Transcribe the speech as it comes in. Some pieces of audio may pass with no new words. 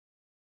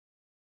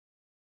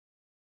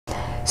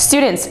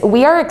Students,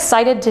 we are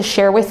excited to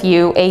share with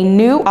you a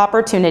new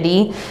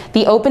opportunity,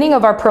 the opening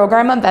of our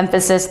program of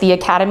emphasis, the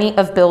Academy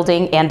of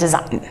Building and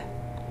Design.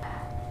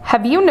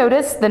 Have you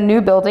noticed the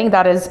new building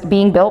that is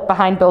being built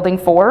behind Building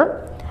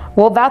 4?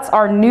 Well, that's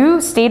our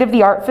new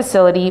state-of-the-art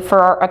facility for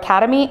our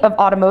Academy of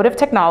Automotive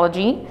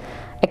Technology,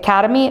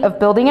 Academy of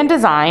Building and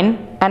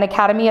Design, and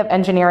Academy of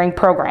Engineering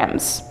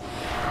programs.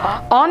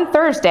 On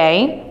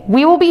Thursday,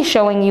 we will be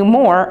showing you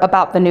more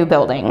about the new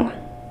building.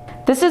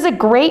 This is a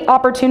great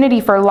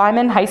opportunity for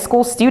Lyman High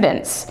School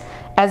students,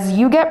 as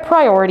you get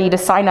priority to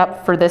sign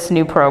up for this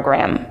new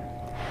program.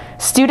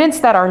 Students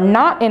that are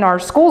not in our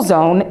school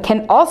zone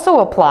can also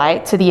apply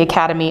to the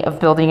Academy of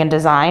Building and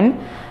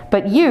Design,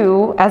 but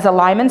you, as a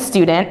Lyman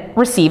student,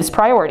 receives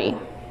priority.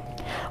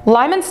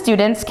 Lyman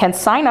students can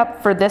sign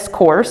up for this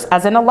course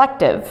as an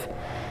elective.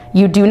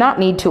 You do not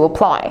need to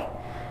apply.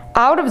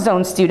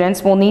 Out-of-zone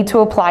students will need to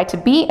apply to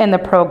be in the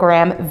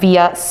program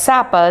via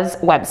SAPA's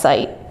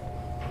website.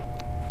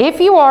 If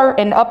you are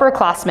an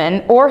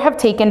upperclassman or have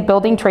taken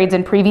building trades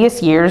in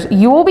previous years,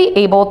 you will be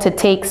able to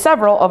take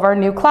several of our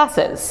new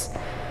classes.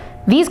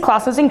 These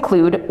classes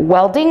include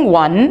Welding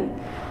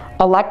 1,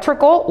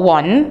 Electrical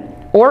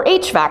 1, or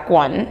HVAC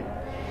 1.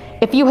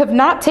 If you have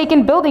not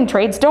taken building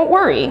trades, don't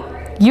worry.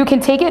 You can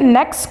take it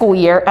next school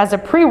year as a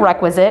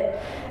prerequisite,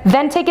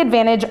 then take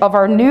advantage of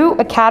our new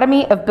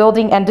Academy of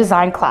Building and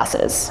Design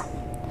classes.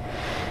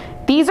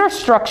 These are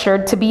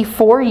structured to be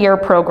 4-year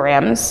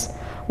programs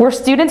where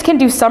students can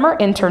do summer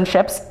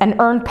internships and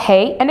earn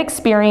pay and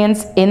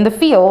experience in the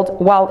field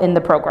while in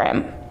the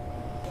program.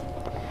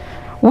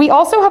 We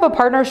also have a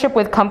partnership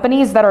with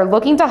companies that are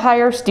looking to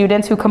hire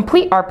students who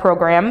complete our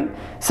program,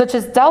 such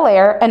as Del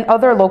Air and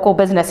other local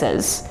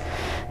businesses.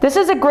 This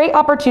is a great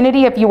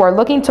opportunity if you are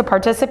looking to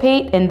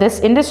participate in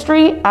this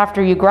industry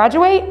after you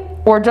graduate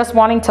or just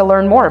wanting to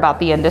learn more about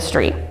the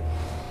industry.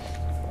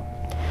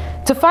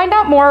 To find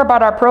out more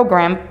about our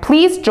program,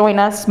 please join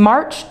us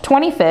March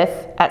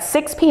 25th at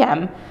 6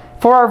 p.m.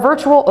 for our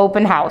virtual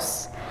open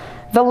house.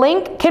 The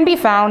link can be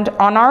found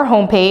on our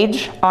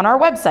homepage on our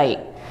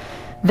website.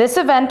 This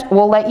event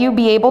will let you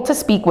be able to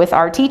speak with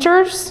our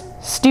teachers,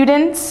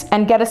 students,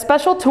 and get a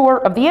special tour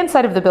of the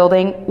inside of the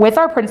building with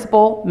our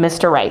principal,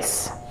 Mr.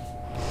 Rice.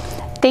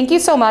 Thank you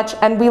so much,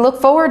 and we look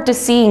forward to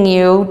seeing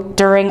you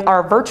during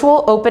our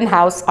virtual open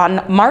house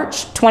on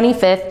March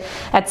 25th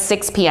at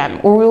 6 p.m.,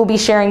 where we will be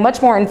sharing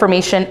much more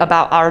information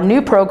about our new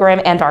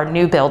program and our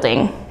new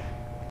building.